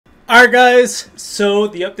Alright guys, so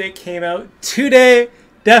the update came out today.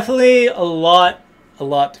 Definitely a lot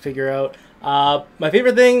to figure out. My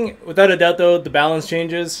favorite thing, without a doubt though, the balance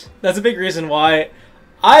changes. That's a big reason why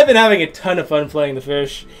I've been having a ton of fun playing the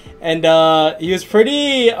fish. And he was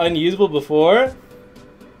pretty unusable before.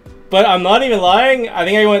 But I'm not even lying, I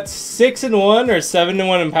think I went 6-1 or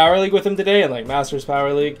 7-1 in Power League with him today, in like Masters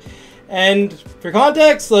Power League. And for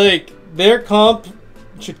context, like, their comp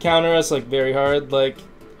should counter us like very hard. Like,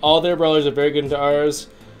 all their brawlers are very good into ours.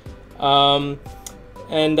 Yeah,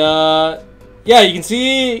 you can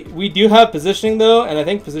see we do have positioning though, and I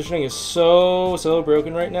think positioning is so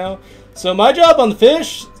broken right now. So my job on the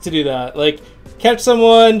fish is to do that. Like, catch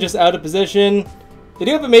someone just out of position. They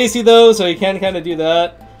do have a Macy though, so you can kind of do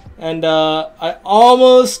that. And I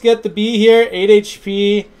almost get the B here, 8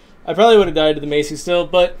 HP. I probably would have died to the Macy still,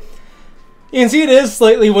 but you can see it is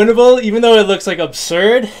slightly winnable, even though it looks like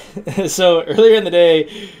absurd. So earlier in the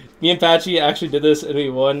day, me and Patchy actually did this and we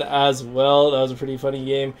won as well. That was a pretty funny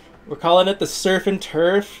game. We're calling it the Surf and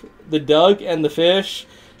Turf, the Doug and the Fish.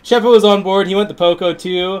 Chepo was on board. He went the Poco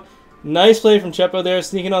too. Nice play from Chepo there,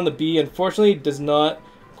 sneaking on the B. Unfortunately, does not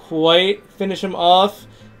quite finish him off,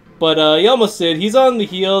 but he almost did. He's on the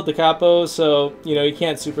heal, the Capo, so, you know, you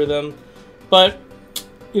can't super them. But,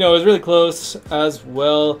 you know, it was really close as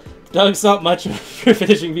well. Doug's not much for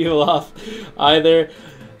finishing people off either.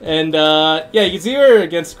 And yeah, you can see we're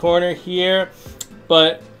against corner here,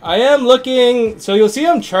 but I am looking, so you'll see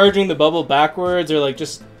I'm charging the bubble backwards, or like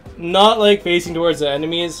just not like facing towards the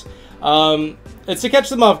enemies. It's to catch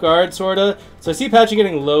them off guard, sorta. So I see Patchy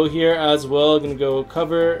getting low here as well. I'm gonna go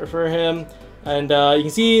cover for him. And you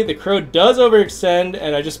can see the crow does overextend,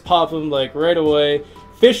 and I just pop him like right away.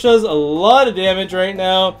 Fish does a lot of damage right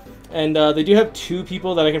now. And they do have two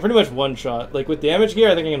people that I can pretty much one-shot. Like, with damage gear,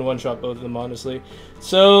 I think I can one-shot both of them, honestly.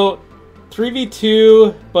 So,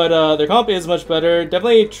 3v2, but their comp is much better.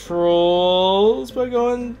 Definitely trolls by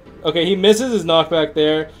going... Okay, he misses his knockback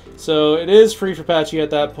there. So, it is free for Patchy at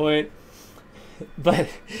that point. But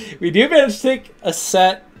we do manage to take a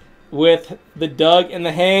set with the Doug and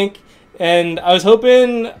the Hank. And I was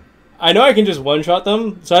hoping... I know I can just one-shot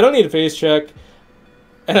them, so I don't need a face check.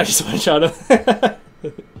 And I just one-shot him.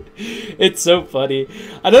 It's so funny.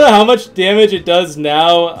 I don't know how much damage it does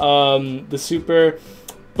now, the super,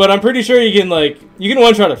 but I'm pretty sure you can, like, you can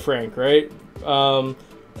one-shot a Frank, right? And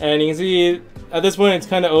you can see at this point it's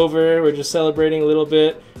kind of over. We're just celebrating a little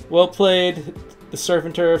bit. Well played. The Surf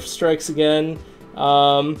and Turf strikes again.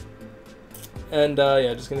 Yeah,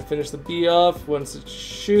 just gonna finish the B off once it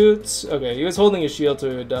shoots. Okay, he was holding his shield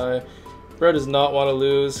to die. Bro does not want to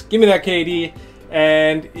lose. Give me that KD.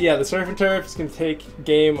 And yeah, the Surf and Turf is going to take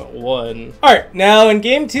game 1. Alright, now in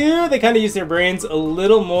game 2, they kind of use their brains a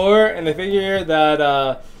little more, and they figure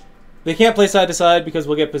that they can't play side to side because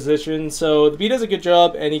we'll get positioned. So the B does a good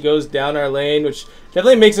job, and he goes down our lane, which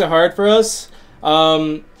definitely makes it hard for us.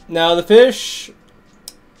 Now the fish,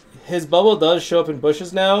 his bubble does show up in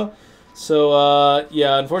bushes now. So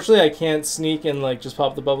yeah, unfortunately I can't sneak and like just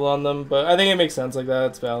pop the bubble on them, but I think it makes sense like that.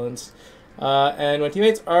 It's balanced. And my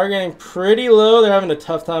teammates are getting pretty low. They're having a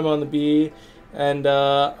tough time on the B. And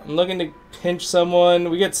I'm looking to pinch someone.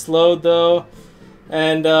 We get slowed though.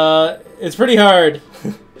 And it's pretty hard.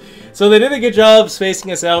 So they did a good job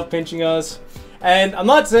spacing us out, pinching us. And I'm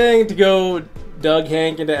not saying to go Doug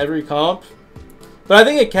Hank into every comp, but I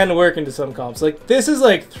think it can work into some comps. Like, this is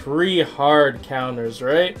like 3 hard counters,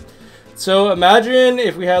 right? So imagine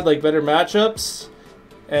if we had like better matchups.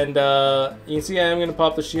 And you can see I am going to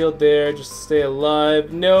pop the shield there just to stay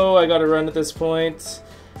alive. No, I got to run at this point.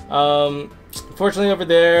 Fortunately over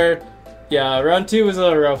there, yeah, round 2 was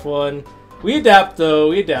a rough one. We adapt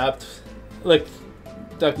though, we adapt. Look,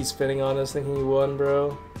 Ducky's spinning on us thinking he won,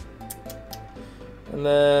 bro. And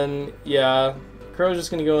then, yeah, Crow's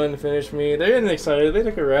just going to go in and finish me. They're getting excited, they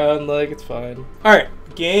took a round, like, it's fine. Alright,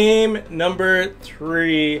 game number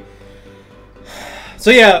 3.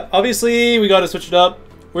 So yeah, obviously we got to switch it up.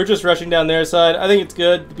 We're just rushing down their side. I think it's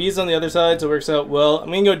good. The B's on the other side, so it works out well. I'm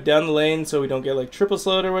going to go down the lane so we don't get like triple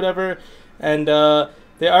slowed or whatever. And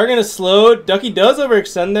they are going to slow. Ducky does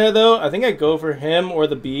overextend there though. I think I go for him or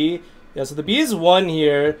the B. Yeah, so the B is 1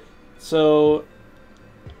 here. So,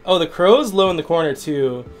 oh, the Crow's low in the corner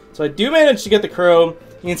too. So I do manage to get the Crow.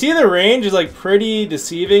 You can see the range is like pretty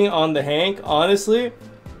deceiving on the Hank, honestly.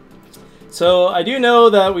 So I do know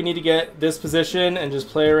that we need to get this position and just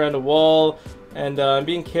play around a wall. And I'm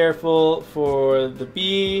being careful for the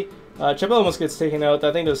B. Chepo almost gets taken out.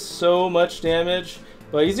 That thing does so much damage.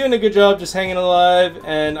 But he's doing a good job just hanging alive.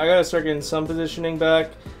 And I gotta start getting some positioning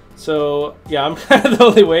back. So, yeah, I'm kind of the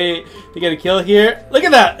only way to get a kill here. Look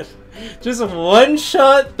at that! Just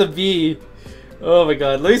one-shot the bee. Oh my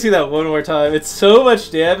god, let me see that one more time. It's so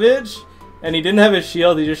much damage, and he didn't have his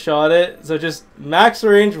shield, he just shot it. So just max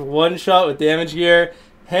range, one-shot with damage gear.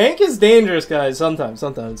 Hank is dangerous, guys, sometimes.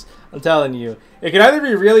 I'm telling you. It can either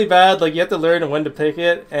be really bad, like you have to learn when to pick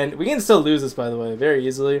it, and we can still lose this, by the way, very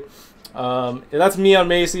easily. That's me on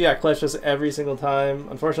Macy. I clutch this every single time.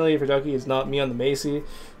 Unfortunately for Ducky, it's not me on the Macy.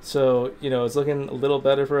 So, you know, it's looking a little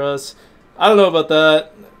better for us. I don't know about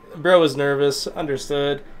that. Bro was nervous.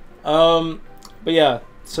 Understood. But yeah,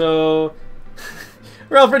 so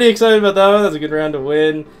we're all pretty excited about that one. That's a good round to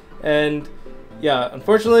win. And yeah,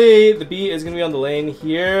 unfortunately, the bee is going to be on the lane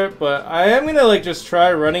here. But I am going to like just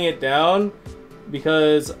try running it down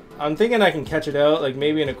because I'm thinking I can catch it out, like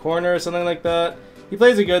maybe in a corner or something like that. He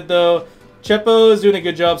plays it good though. Chepo is doing a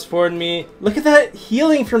good job supporting me. Look at that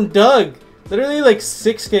healing from Doug. Literally like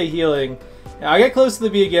 6k healing. I get close to the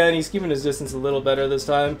bee again. He's keeping his distance a little better this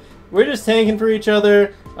time. We're just tanking for each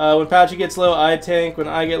other. When Patchy gets low, I tank. When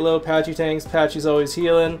I get low, Patchy tanks. Patchy's always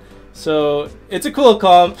healing. So it's a cool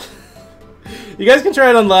comp. You guys can try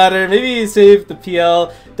it on ladder. Maybe save the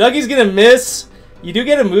PL. Dougie's gonna miss. You do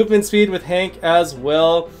get a movement speed with Hank as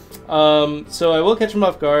well. So I will catch him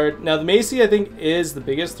off guard. Now the Macy I think is the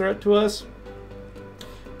biggest threat to us.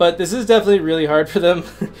 But this is definitely really hard for them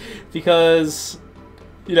because,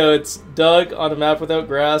 you know, it's Doug on a map without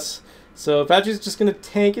grass. So Patchy's just going to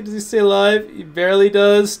tank it to stay alive. He barely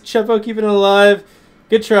does. Chepo keeping it alive.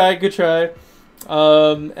 Good try, good try.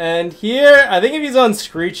 And here, I think if he's on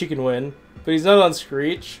Screech, he can win. But he's not on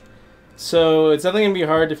Screech. So it's definitely going to be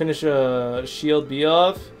hard to finish a shield B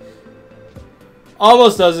off.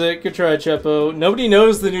 Almost does it. Good try, Chepo. Nobody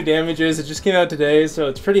knows the new damages. It just came out today, so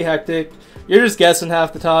it's pretty hectic. You're just guessing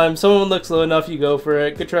half the time. Someone looks low enough, you go for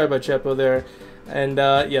it. Good try by Chepo there. And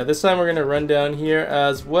yeah, this time we're going to run down here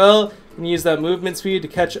as well. And use that movement speed to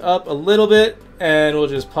catch up a little bit. And we'll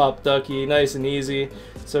just pop Ducky. Nice and easy.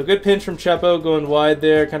 So good pinch from Chepo going wide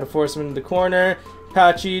there. Kind of force him into the corner.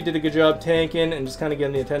 Patchy did a good job tanking and just kind of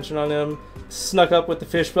getting the attention on him. Snuck up with the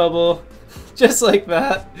fish bubble. Just like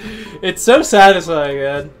that. It's so satisfying,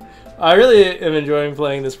 man. I really am enjoying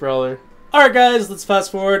playing this brawler. Alright guys, let's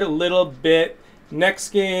fast forward a little bit. Next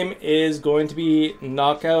game is going to be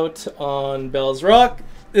Knockout on Bell's Rock.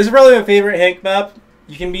 This is probably my favorite Hank map.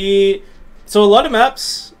 You can be... So a lot of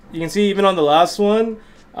maps, you can see even on the last one,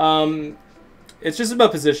 it's just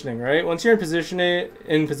about positioning, right? Once you're in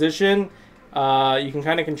position, you can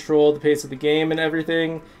kind of control the pace of the game and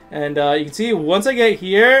everything. And you can see once I get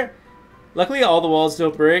here, luckily all the walls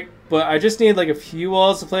don't break, but I just need like a few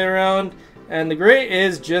walls to play around. And the Gray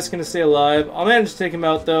is just going to stay alive. I'll manage to take him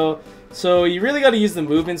out though. So you really got to use the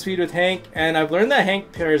movement speed with Hank. And I've learned that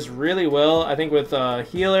Hank pairs really well, I think, with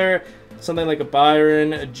Healer, something like a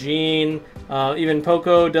Byron, a Gene, even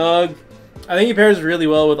Poco, Doug. I think he pairs really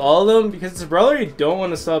well with all of them because it's a brawler you don't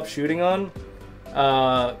want to stop shooting on.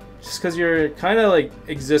 Just because you're kind of like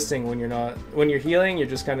existing when you're not. When you're healing, you're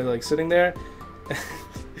just kind of like sitting there.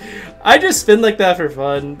 I just spin like that for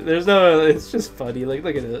fun. There's no... It's just funny. Like,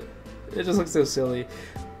 look at it. It just looks so silly.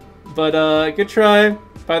 But good try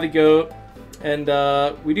by the goat. And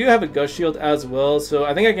we do have a gust shield as well. So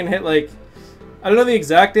I think I can hit like... I don't know the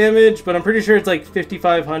exact damage, but I'm pretty sure it's like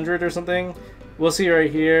 5,500 or something. We'll see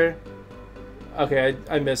right here. Okay,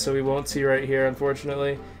 I missed, so we won't see right here,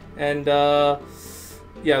 unfortunately. And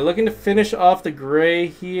yeah, looking to finish off the Gray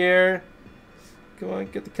here. Come on,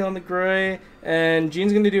 get the kill on the Gray. And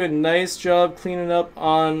Gene's going to do a nice job cleaning up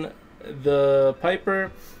on the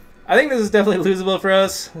Piper. I think this is definitely losable for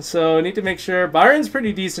us, so I need to make sure. Byron's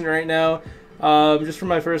pretty decent right now, just from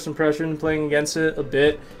my first impression playing against it a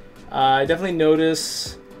bit. I definitely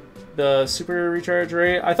notice the super recharge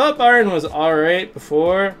rate. I thought Byron was alright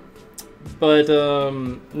before, but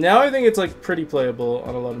now I think it's like pretty playable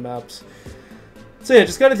on a lot of maps. So yeah,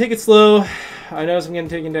 just gotta take it slow. I notice I'm getting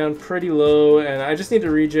taken down pretty low, and I just need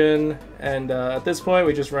to regen. And at this point,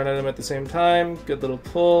 we just run at him at the same time. Good little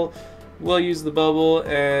pull. We'll use the bubble,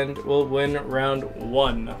 and we'll win round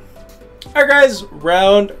 1. Alright guys,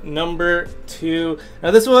 round number 2.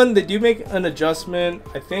 Now this one, they do make an adjustment.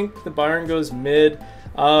 I think the Byron goes mid.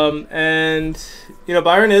 And, you know,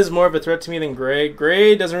 Byron is more of a threat to me than Gray.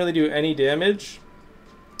 Gray doesn't really do any damage.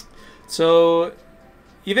 So...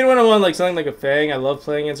 even when I'm on like something like a Fang, I love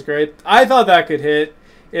playing against Gray. I thought that could hit.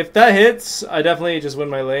 If that hits, I definitely just win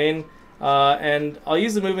my lane. And I'll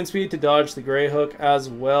use the movement speed to dodge the Gray hook as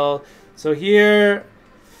well. So here,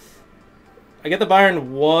 I get the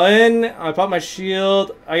Byron 1. I pop my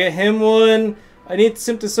shield. I get him 1. I need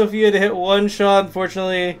Simp to Sophia to hit 1 shot.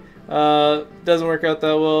 Unfortunately, doesn't work out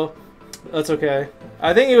that well. That's okay.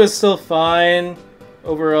 I think it was still fine.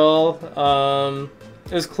 overall.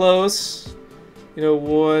 It was close. You know,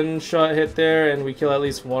 one shot hit there, and we kill at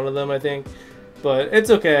least one of them, I think. But it's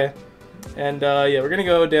okay. And yeah, we're gonna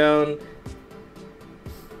go down.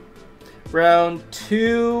 Round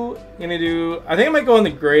 2. Gonna do. I think I might go on the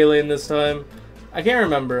gray lane this time. I can't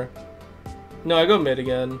remember. No, I go mid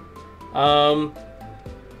again.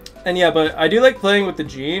 And yeah, but I do like playing with the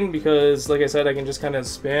Gene because, like I said, I can just kind of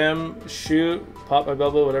spam, shoot, pop my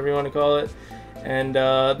bubble, whatever you want to call it. And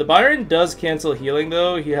the Byron does cancel healing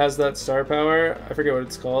though. He has that star power. I forget what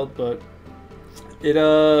it's called, but it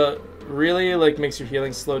really like makes your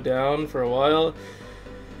healing slow down for a while.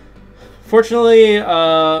 Fortunately,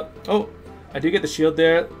 oh, I do get the shield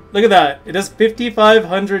there. Look at that. It does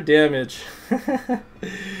 5,500 damage.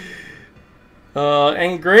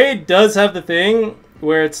 And Gray does have the thing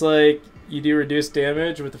where it's like you do reduced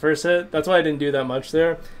damage with the first hit. That's why I didn't do that much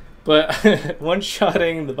there. But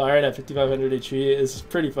one-shotting the Byron at 5,500 HP is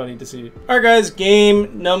pretty funny to see. Alright guys,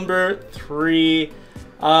 game number 3.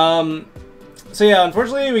 So yeah,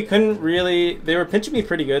 unfortunately we couldn't really... They were pinching me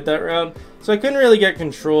pretty good that round, so I couldn't really get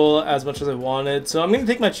control as much as I wanted. So I'm going to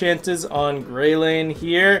take my chances on Gray Lane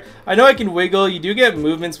here. I know I can wiggle. You do get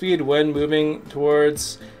movement speed when moving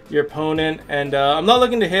towards your opponent, and I'm not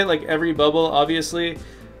looking to hit like every bubble, obviously,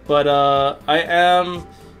 but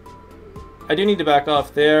I do need to back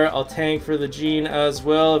off there. I'll tank for the Gene as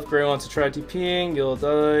well. If Gray wants to try TPing, you'll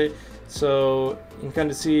die. So you can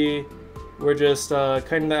kind of see we're just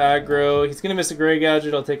cutting the aggro. He's going to miss a Gray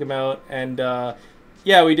gadget. I'll take him out. And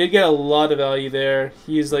yeah, we did get a lot of value there.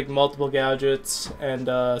 He used like multiple gadgets. And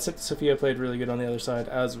Sophia played really good on the other side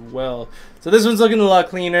as well. So this one's looking a lot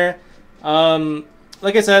cleaner.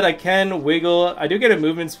 Like I said, I can wiggle. I do get a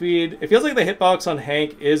movement speed. It feels like the hitbox on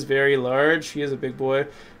Hank is very large. He is a big boy.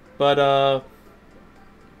 But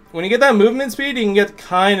when you get that movement speed, you can get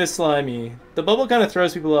kind of slimy. The bubble kind of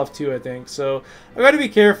throws people off too, I think. So I got to be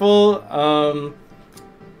careful.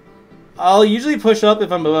 I'll usually push up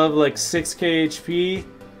if I'm above like 6k HP.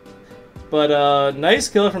 But nice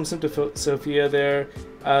kill from Sophia there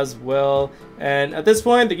as well. And at this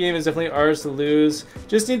point, the game is definitely ours to lose.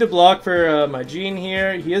 Just need to block for my Gene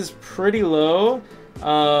here. He is pretty low.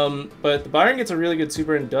 But the Byron gets a really good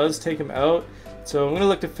super and does take him out. So I'm going to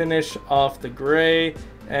look to finish off the Gray.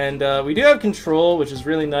 And we do have control, which is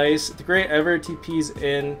really nice. If the Gray ever TP's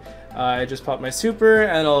in, I just pop my super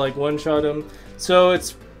and I'll like one-shot him. So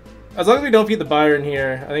it's, as long as we don't beat the Byron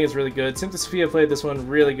here, I think it's really good. Sophia played this one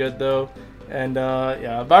really good though. And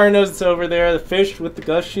yeah, Byron knows it's over there. The fish with the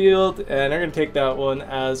Gust Shield, and I'm going to take that one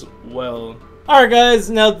as well. Alright guys,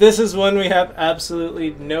 now this is one we have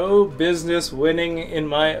absolutely no business winning in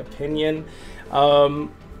my opinion.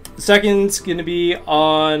 Second's going to be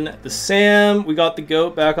on the Sam. We got the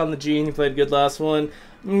GOAT back on the Gene. He played good last one.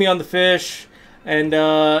 I'm going to be on the fish. And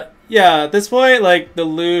yeah, at this point, like, the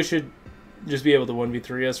Lou should just be able to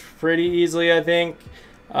 1v3 us pretty easily, I think.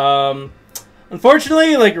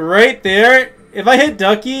 Unfortunately, like, right there, if I hit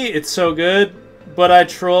Ducky, it's so good. But I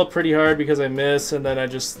troll pretty hard because I miss, and then I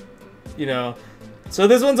just, you know. So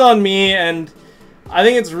this one's on me, and I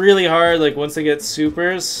think it's really hard, like, once they get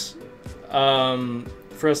supers,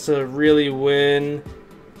 for us to really win,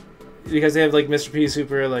 because they have like Mr. P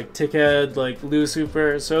super, like Tickhead, like Lou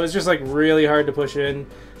super, so it's just like really hard to push in.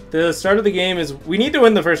 The start of the game is, we need to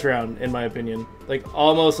win the first round, in my opinion. Like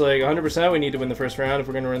almost like 100% we need to win the first round if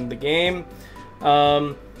we're going to win the game.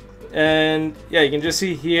 And yeah, you can just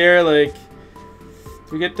see here, like,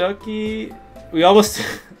 we get Ducky, we almost,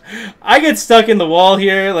 I get stuck in the wall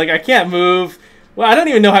here, like I can't move. Well, I don't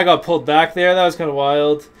even know how I got pulled back there, that was kind of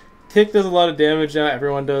wild. Tick does a lot of damage now,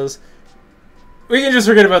 everyone does. We can just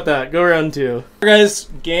forget about that. Go round 2. Alright guys,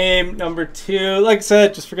 game number 2. Like I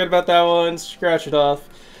said, just forget about that one. Scratch it off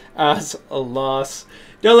as a loss.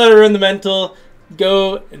 Don't let it ruin the mental.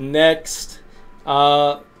 Go next.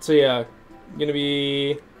 So yeah, gonna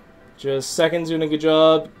be just Seconds doing a good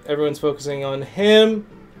job. Everyone's focusing on him.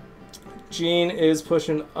 Gene is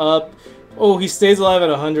pushing up. Oh, he stays alive at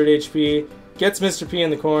 100 HP. Gets Mr. P in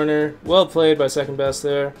the corner. Well played by second best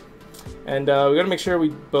there. And we gotta make sure we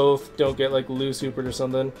both don't get like Lou supered or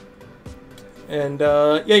something. And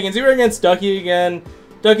yeah, you can see we're against Ducky again.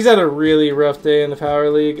 Ducky's had a really rough day in the Power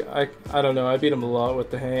League. I don't know, I beat him a lot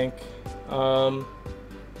with the Hank.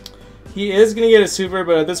 He is gonna get a super,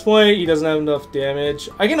 but at this point he doesn't have enough damage.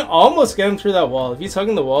 I can almost get him through that wall. If he's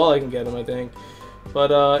hugging the wall, I can get him, I think.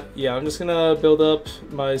 But yeah, I'm just gonna build up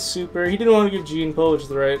my super. He didn't want to give Gene pull, which is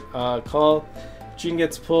the right call. Gene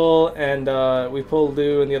gets pull, and we pull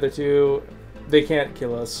Lou, and the other two, they can't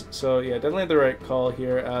kill us. So yeah, definitely the right call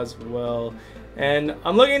here as well. And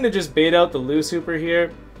I'm looking to just bait out the Lou super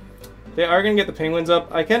here. They are going to get the penguins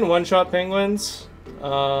up. I can one-shot penguins.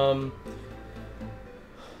 So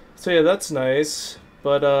yeah, that's nice.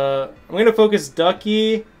 But I'm going to focus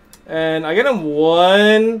Ducky. And I get him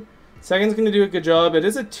 1. Second's going to do a good job. It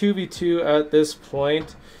is a 2v2 at this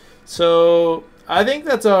point. So I think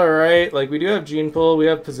that's alright. Like, we do have Gene Pull. We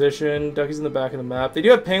have position. Ducky's in the back of the map. They do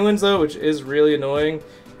have penguins, though, which is really annoying.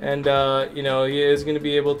 And, you know, he is going to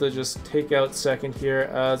be able to just take out second here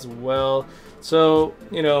as well. So,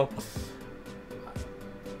 you know,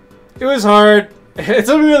 it was hard. It's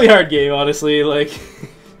a really hard game, honestly. Like,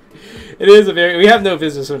 it is a very... We have no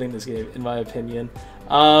business winning this game, in my opinion.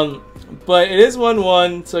 But it is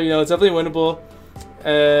 1-1, so, you know, it's definitely winnable.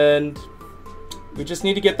 And we just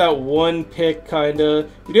need to get that 1 pick, kind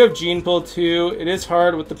of. We do have Gene Pull, too. It is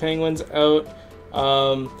hard with the penguins out.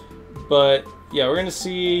 But, yeah, we're going to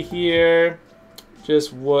see here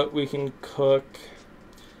just what we can cook.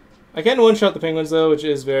 I can one-shot the penguins, though, which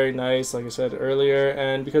is very nice, like I said earlier.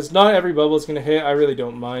 And because not every bubble is going to hit, I really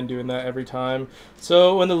don't mind doing that every time.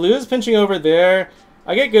 So when the Lou is pinching over there,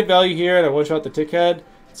 I get good value here, and I one-shot the tick head.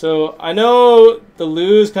 So I know the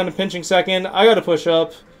Lou's kind of pinching second. I got to push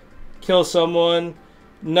up, kill someone.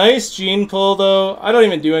 Nice Gene Pull, though. I don't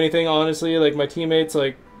even do anything, honestly. Like, my teammates,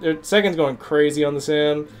 like, their second's going crazy on the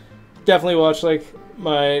Sam. Definitely watch, like,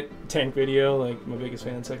 my tank video. Like, my biggest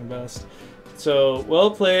fan, second best. So,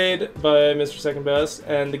 well played by Mr. Second Best.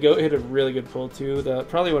 And the GOAT hit a really good pull, too. That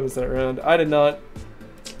probably won us that round. I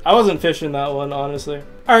wasn't fishing that one, honestly.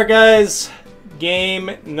 Alright, guys.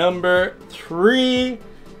 Game number 3.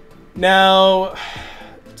 Now,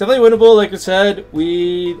 definitely winnable, like I said.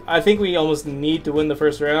 I think we almost need to win the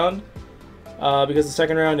first round. Because the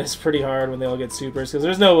second round is pretty hard when they all get supers. Because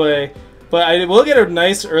there's no way. But I will get a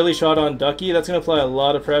nice early shot on Ducky. That's going to apply a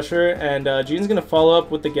lot of pressure. And Gene's going to follow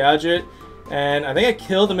up with the gadget. And I think I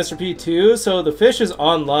killed the Mr. P too, so the fish is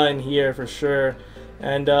online here for sure.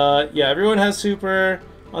 And yeah, everyone has super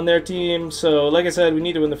on their team, so like I said, we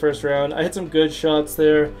need to win the first round. I hit some good shots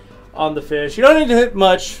there on the fish. You don't need to hit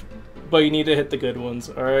much, but you need to hit the good ones,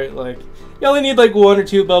 alright? Like, you only need like 1 or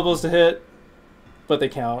 2 bubbles to hit, but they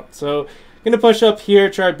count. So, gonna push up here,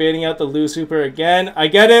 try baiting out the Lou super again. I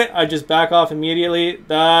get it, I just back off immediately.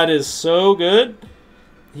 That is so good.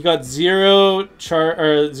 He got 0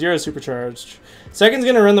 supercharged. Second's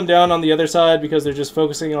going to run them down on the other side because they're just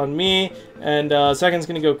focusing on me. And second's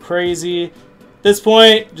going to go crazy. At this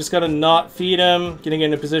point, just got to not feed him. Getting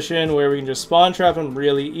in a position where we can just spawn trap him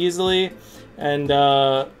really easily. And,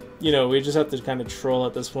 you know, we just have to kind of troll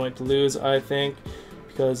at this point to lose, I think.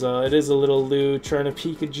 Because it is a little Lou trying to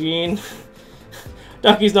peek a Gene.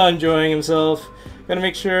 Ducky's not enjoying himself. Got to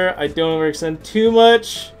make sure I don't overextend too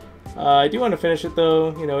much. I do want to finish it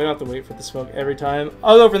though, you know, we don't have to wait for the smoke every time.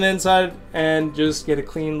 I'll go from the inside and just get a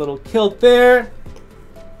clean little kill there.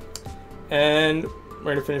 And we're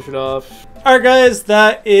going to finish it off. Alright guys,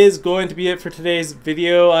 that is going to be it for today's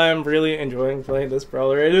video. I'm really enjoying playing this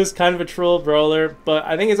brawler. It is kind of a troll brawler, but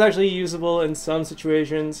I think it's actually usable in some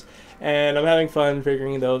situations. And I'm having fun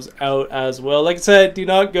figuring those out as well. Like I said, do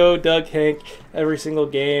not go Doug Hank every single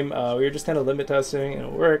game. We were just kind of limit testing and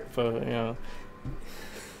it worked, but you know.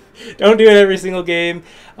 Don't do it every single game,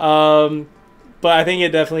 but I think it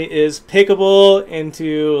definitely is pickable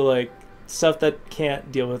into like stuff that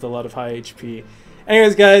can't deal with a lot of high HP.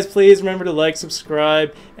 Anyways, guys, please remember to like,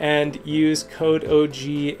 subscribe, and use code OG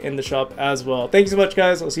in the shop as well. Thank you so much,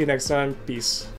 guys. I'll see you next time. Peace.